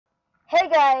Hey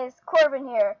guys, Corbin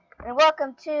here, and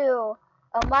welcome to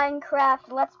a Minecraft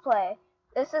Let's Play.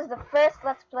 This is the first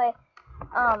Let's Play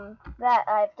that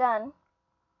I've done.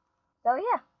 So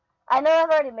yeah, I know I've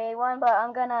already made one, but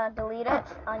I'm gonna delete it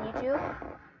on YouTube.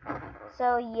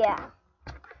 So yeah,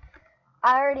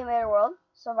 I already made a world,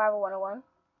 Survival 101,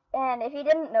 and if you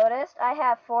didn't notice, I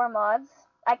have 4 mods.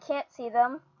 I can't see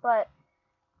them, but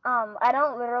I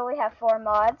don't literally have 4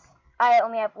 mods. I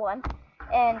only have 1.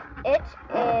 And it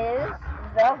is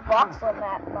the voxel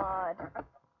map mod.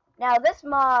 Now this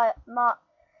mod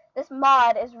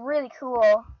is really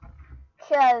cool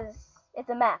because it's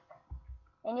a map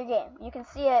in your game. You can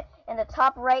see it in the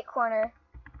top right corner.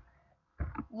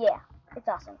 Yeah, it's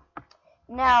awesome.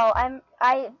 Now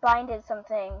I binded some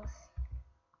things,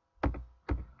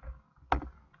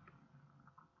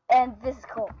 and this is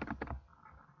cool.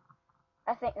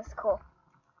 I think this is cool.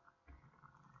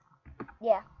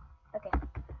 Yeah. Okay.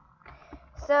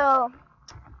 So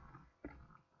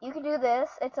you can do this.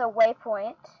 It's a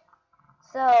waypoint.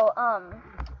 So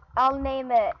I'll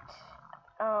name it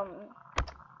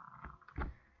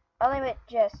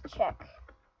just check,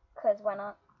 cause why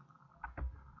not?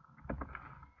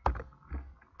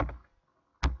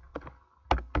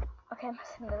 Okay, I'm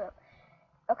messing this up.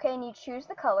 Okay, and you choose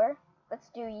the color. Let's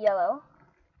do yellow.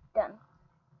 Done.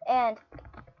 And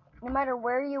no matter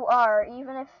where you are,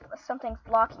 even if something's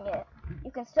blocking it,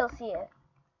 you can still see it.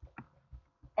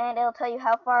 And it'll tell you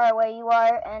how far away you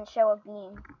are and show a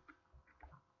beam.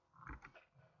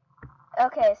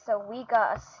 Okay, so we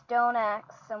got a stone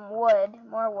axe, some wood,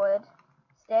 more wood,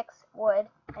 sticks, wood,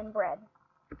 and bread.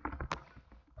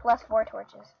 Plus 4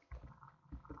 torches.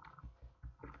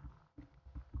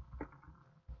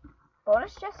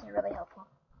 Bonus chest is really helpful.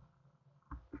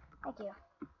 Thank you.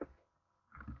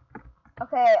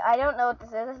 Okay, I don't know what this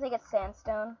is. I think it's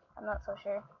sandstone. I'm not so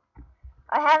sure.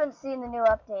 I haven't seen the new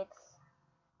updates.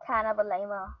 Kind of a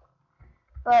lame-o.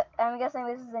 But I'm guessing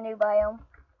this is a new biome.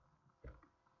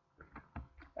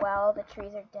 Well, the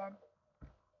trees are dead.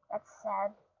 That's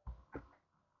sad.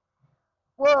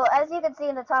 Well, as you can see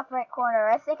in the top right corner,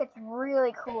 I think it's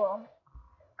really cool.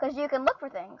 Because you can look for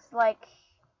things. Like,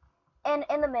 in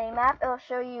the mini-map, it'll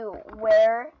show you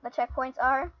where the checkpoints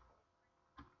are.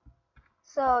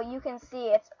 So you can see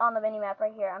it's on the mini-map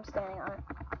right here. I'm standing on it.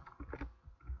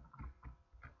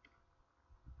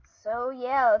 So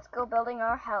yeah, let's go building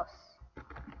our house.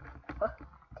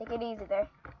 Take it easy there.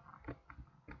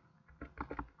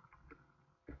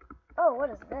 Oh, what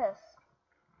is this?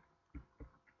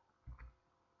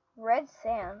 Red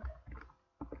sand.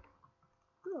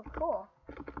 Ooh, cool.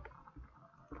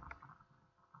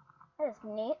 That is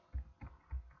neat.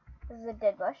 This is a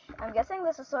dead bush. I'm guessing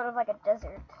this is sort of like a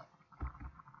desert.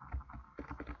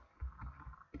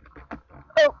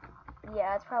 Oh!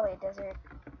 Yeah, it's probably a desert.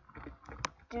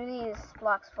 Do these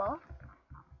blocks fall?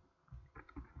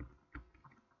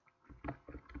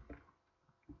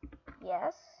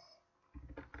 Yes.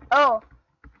 Oh!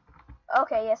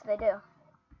 Okay, yes they do.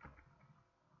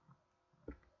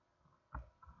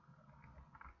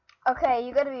 Okay,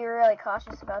 you gotta be really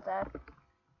cautious about that.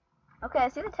 Okay, I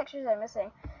see the textures are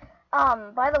missing.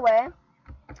 By the way,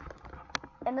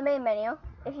 in the main menu,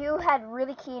 if you had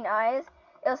really keen eyes,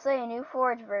 it'll say a new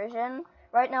forge version.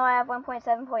 Right now I have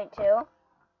 1.7.2.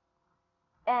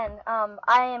 And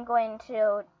I am going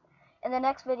to, in the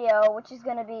next video, which is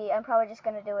going to be, I'm probably just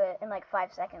going to do it in like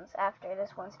 5 seconds after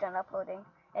this one's done uploading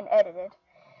and edited.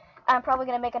 I'm probably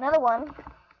going to make another one,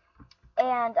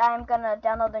 and I'm going to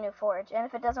download the new forge. And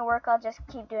if it doesn't work, I'll just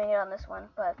keep doing it on this one.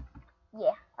 But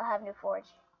yeah, I'll have new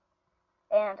forge.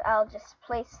 And I'll just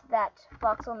place that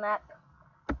voxel map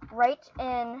right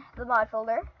in the mod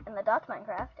folder in the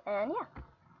 .minecraft, and yeah,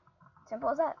 simple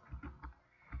as that.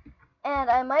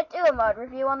 And I might do a mod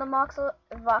review on the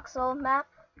voxel map.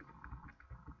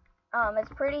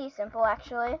 It's pretty simple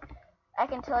actually. I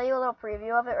can tell you a little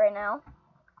preview of it right now.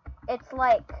 It's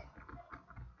like,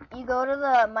 you go to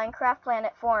the Minecraft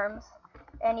Planet forums,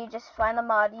 and you just find the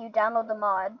mod, you download the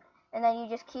mod, and then you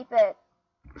just keep it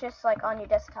just like on your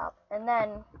desktop. And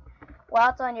then, while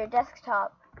it's on your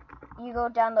desktop, you go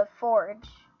download Forge,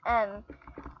 and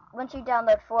once you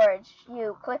download Forge,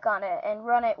 you click on it and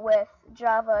run it with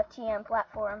Java TM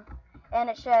platform, and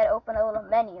it should open a little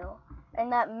menu. And in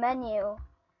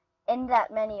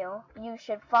that menu, you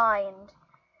should find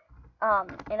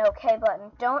an OK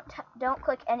button. Don't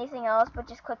click anything else, but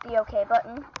just click the OK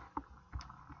button.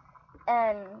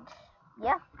 And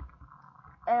yeah.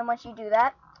 And once you do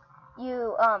that,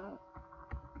 you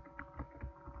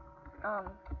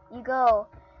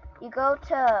go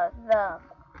to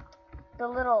the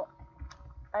little,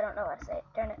 I don't know how to say it,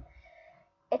 darn it.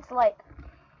 It's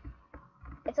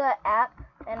It's an app,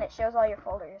 and it shows all your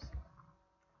folders.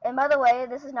 And by the way,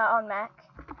 this is not on Mac.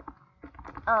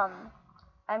 I'm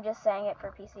just saying it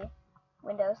for PC,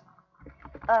 Windows.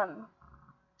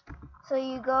 So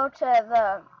you go to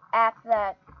the app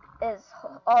that is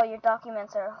all your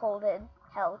documents are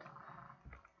held,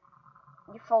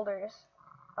 your folders,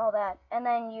 all that, and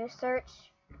then you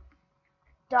search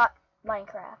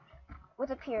 .minecraft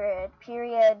with a period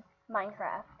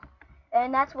Minecraft,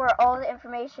 and that's where all the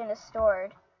information is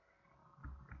stored.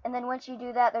 And then once you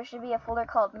do that, there should be a folder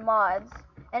called mods,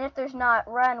 and if there's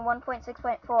not, run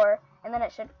 1.6.4, and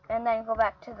then go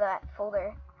back to that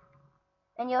folder.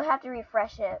 And you'll have to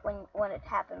refresh it when it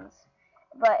happens,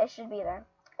 but it should be there.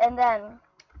 And then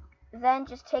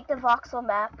just take the voxel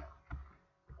map.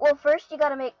 Well, first you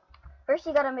gotta make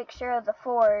sure of the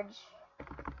forge.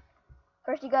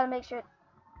 First you gotta make sure.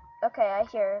 Okay, I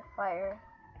hear fire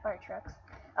trucks.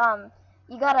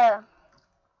 You gotta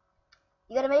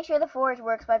make sure the forge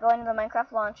works by going to the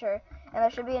Minecraft launcher, and there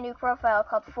should be a new profile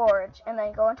called Forge, and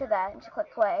then go into that and just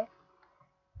click play.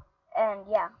 And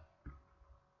yeah.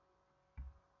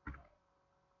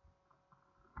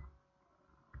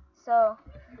 So,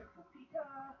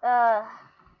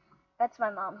 that's my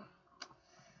mom.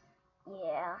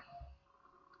 Yeah.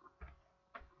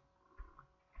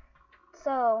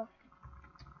 So,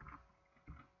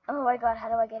 oh my god, how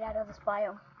do I get out of this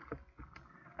biome?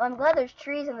 Well, I'm glad there's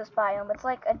trees in this biome. It's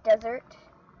like a desert.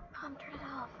 Mom, turn it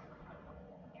off.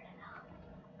 Turn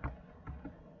it off.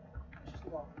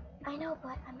 I know,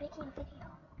 but I'm making a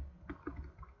video.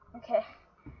 Okay.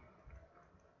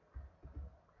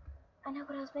 I know,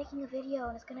 but I was making a video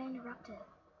and it's gonna interrupt it.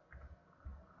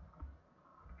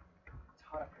 It's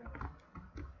hot up here.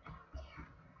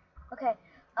 Okay,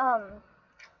 oh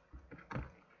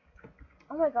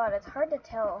my god, it's hard to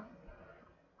tell.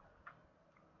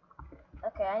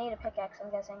 Okay, I need a pickaxe,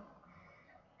 I'm guessing.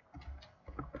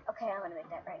 Okay, I'm gonna make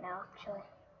that right now, actually.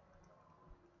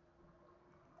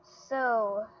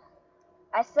 So,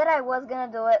 I said I was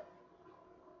gonna do it,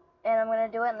 and I'm gonna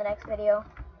do it in the next video.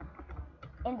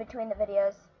 In between the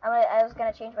videos. I was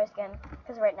gonna change my skin,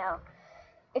 because right now,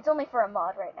 it's only for a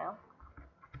mod right now.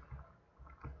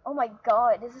 Oh my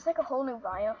god, is this like a whole new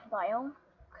biome?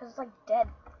 Because it's like dead.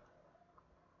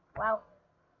 Wow.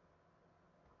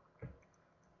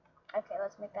 Okay,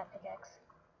 let's make that pickaxe.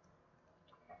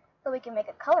 So we can make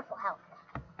a colorful house.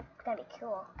 It's gonna be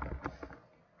cool.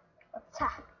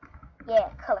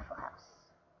 Yeah, colorful house.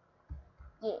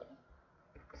 Yeah.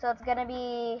 So it's gonna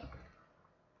be...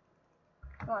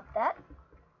 I want that.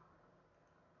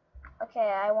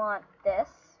 Okay, I want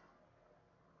this.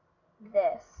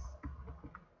 This.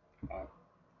 And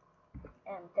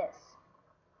this.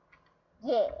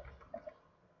 Yeah. Okay.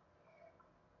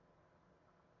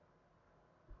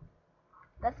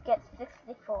 Let's get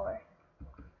 64.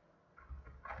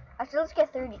 Actually, let's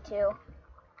get 32.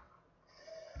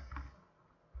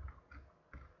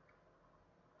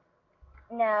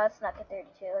 No, let's not get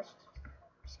 32. Let's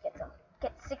just get some.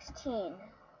 Get 16.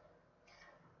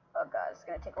 Oh god, it's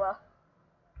gonna take a while.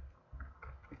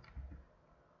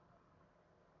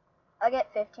 I'll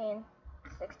get 15.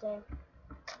 16.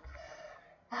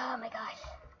 Oh my gosh.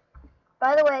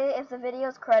 By the way, if the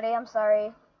video's cruddy, I'm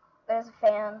sorry. There's a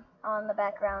fan on the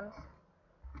background.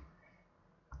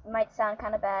 It might sound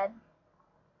kind of bad.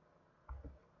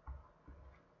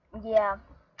 Yeah.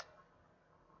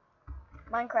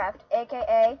 Minecraft,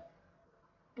 aka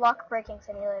block breaking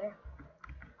simulator.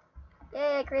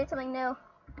 Yay, create something new.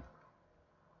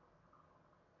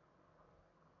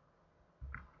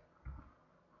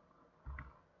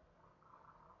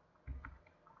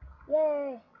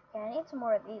 Yay. Okay, I need some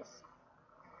more of these.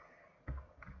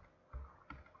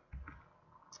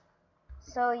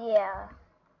 So yeah.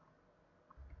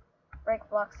 Break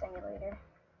block simulator.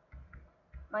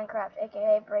 Minecraft,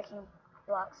 aka breaking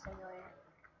block simulator.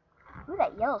 Ooh,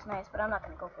 that yellow's nice, but I'm not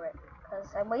gonna go for it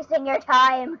because I'm wasting your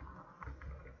time.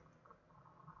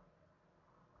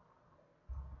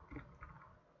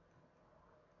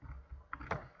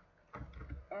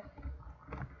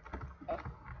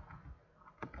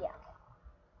 Yeah.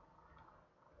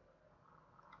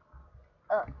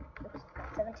 Oh, oops,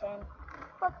 17.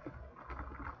 Look.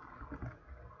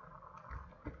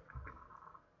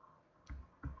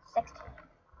 16.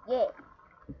 Yeah.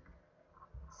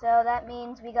 So that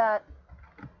means we got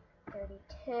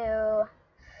 32.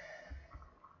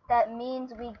 That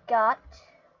means we got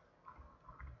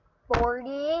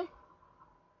 40.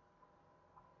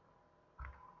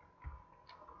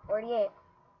 48.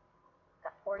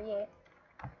 Got 48.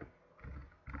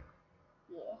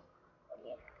 Yeah,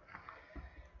 48.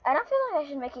 I don't feel like I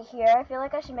should make it here. I feel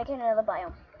like I should make it in another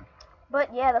biome.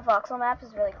 But yeah, the voxel map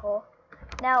is really cool.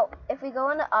 Now, if we go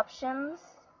into options,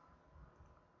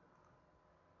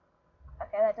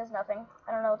 okay, that does nothing.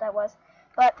 I don't know what that was,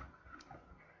 but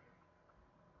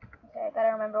okay, I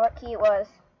gotta remember what key it was.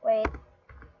 Wait,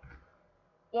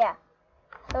 yeah.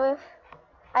 So if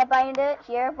I bind it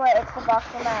here, but it's the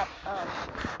voxel map.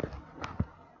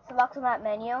 It's the voxel map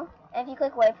menu, and if you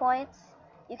click waypoints,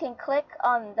 you can click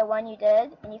on the one you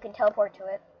did, and you can teleport to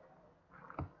it.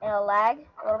 And it'll lag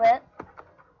a little bit,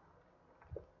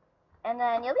 and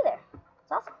then you'll be there.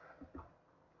 It's awesome.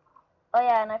 Oh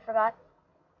yeah, and I forgot.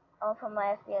 I'll put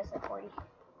my FPS at 40.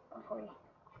 140.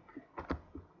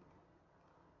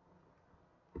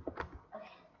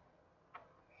 Okay.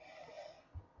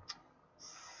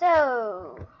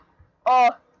 So, oh,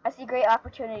 I see great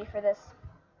opportunity for this.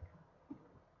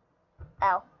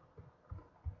 Ow.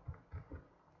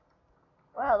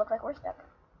 Wow, look like we're stuck.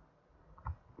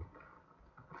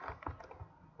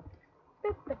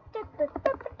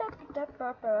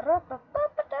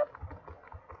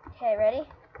 Okay, ready?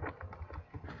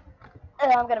 Oh,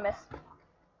 I'm gonna miss.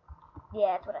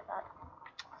 Yeah, that's what I thought.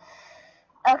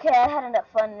 Okay, I had enough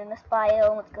fun in this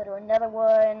biome. Let's go to another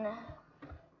one.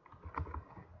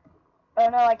 Oh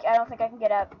no, I don't think I can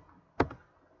get out.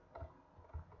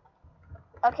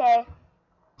 Okay.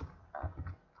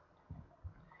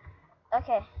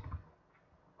 Okay.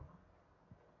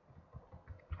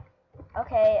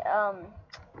 Okay,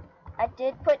 I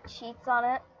did put cheats on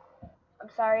it. I'm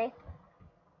sorry.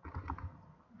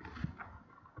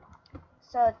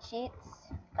 So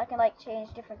cheats, I can like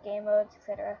change different game modes,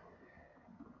 etc.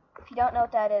 If you don't know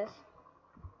what that is.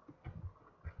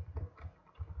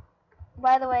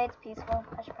 By the way, it's peaceful.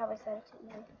 I should probably set it to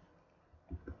easy.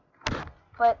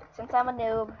 But since I'm a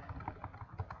noob,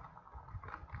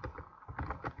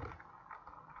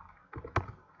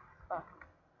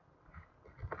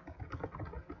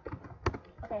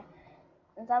 okay.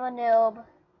 Since I'm a noob,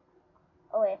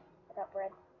 oh wait, I got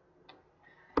bread.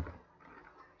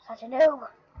 Such a noob.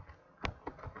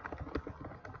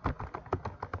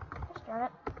 Just darn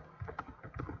it.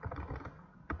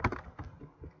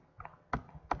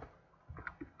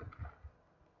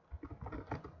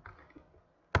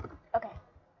 Okay.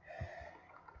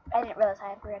 I didn't realize I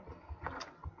had bread.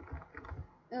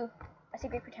 Ooh, I see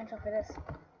great potential for this.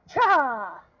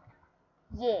 Cha!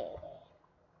 Yeah.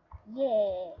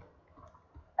 Yeah.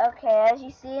 Okay, as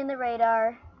you see in the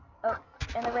radar, up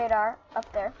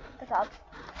there, at the top,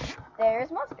 there's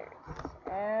monsters.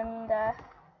 And,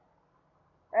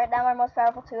 right now my most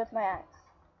powerful tool is my axe.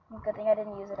 Good thing I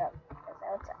didn't use it up, because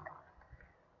that would suck.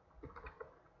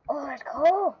 Oh, it's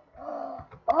coal!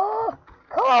 Oh,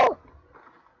 coal!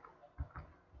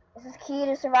 This is key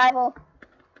to survival.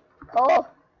 Coal!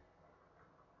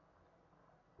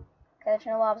 Okay, there's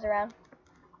no mobs around.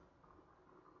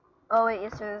 Oh wait,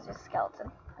 yes, there's just a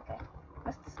skeleton. Okay.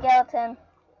 Mr. Skeleton.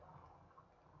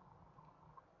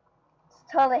 It's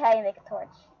totally how you make a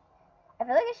torch. I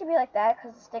feel like it should be like that,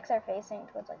 because the sticks are facing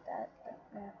towards like that. But,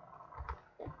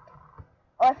 yeah.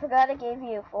 Oh, I forgot I gave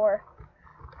you 4.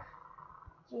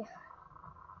 Gee.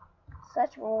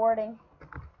 Such rewarding.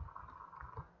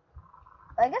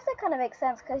 I guess that kind of makes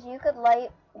sense, because you could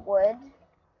light wood.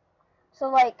 So,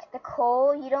 like, the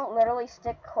coal, you don't literally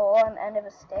stick coal on the end of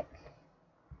a stick.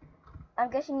 I'm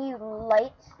guessing you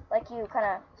light, like you kind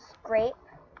of scrape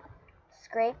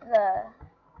the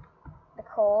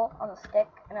coal on the stick,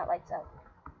 and it lights up.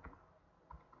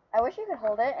 I wish you could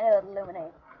hold it, and it would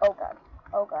illuminate. Oh god.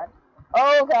 Oh god.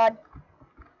 Oh god.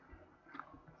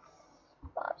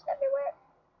 Mobs everywhere.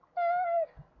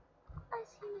 I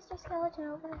see Mr. Skeleton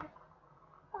over there.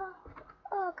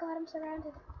 Oh god, I'm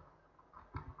surrounded.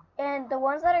 And the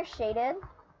ones that are shaded,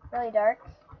 really dark,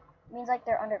 means like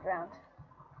they're underground.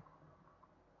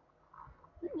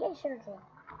 Yay, sugarcane.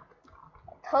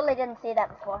 I totally didn't see that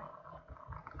before.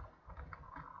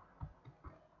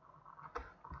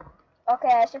 Okay,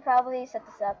 I should probably set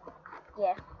this up.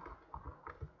 Yeah.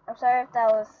 I'm sorry if that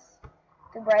was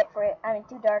too bright for you. I mean,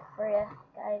 too dark for you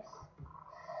guys.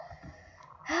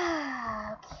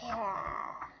 Okay.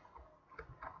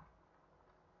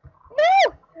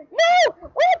 No! No!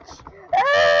 Witch!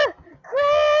 Ah!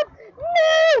 Crab!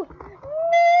 No!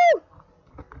 No!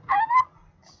 Ah!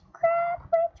 Crab!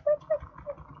 Witch!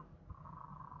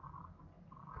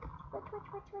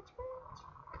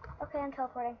 Okay, I'm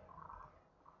teleporting.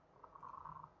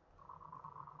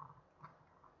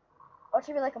 Oh, it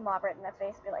should be like a mob right in that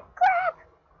face. Be like, crab!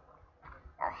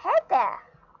 Now head there!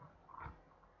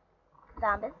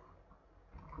 Zombies.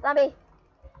 Zombie!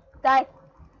 Die!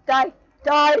 Die!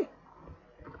 Die!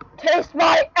 Taste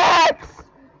my axe!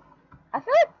 I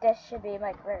feel like this should be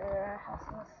my regular house.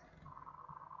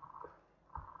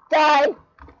 Die!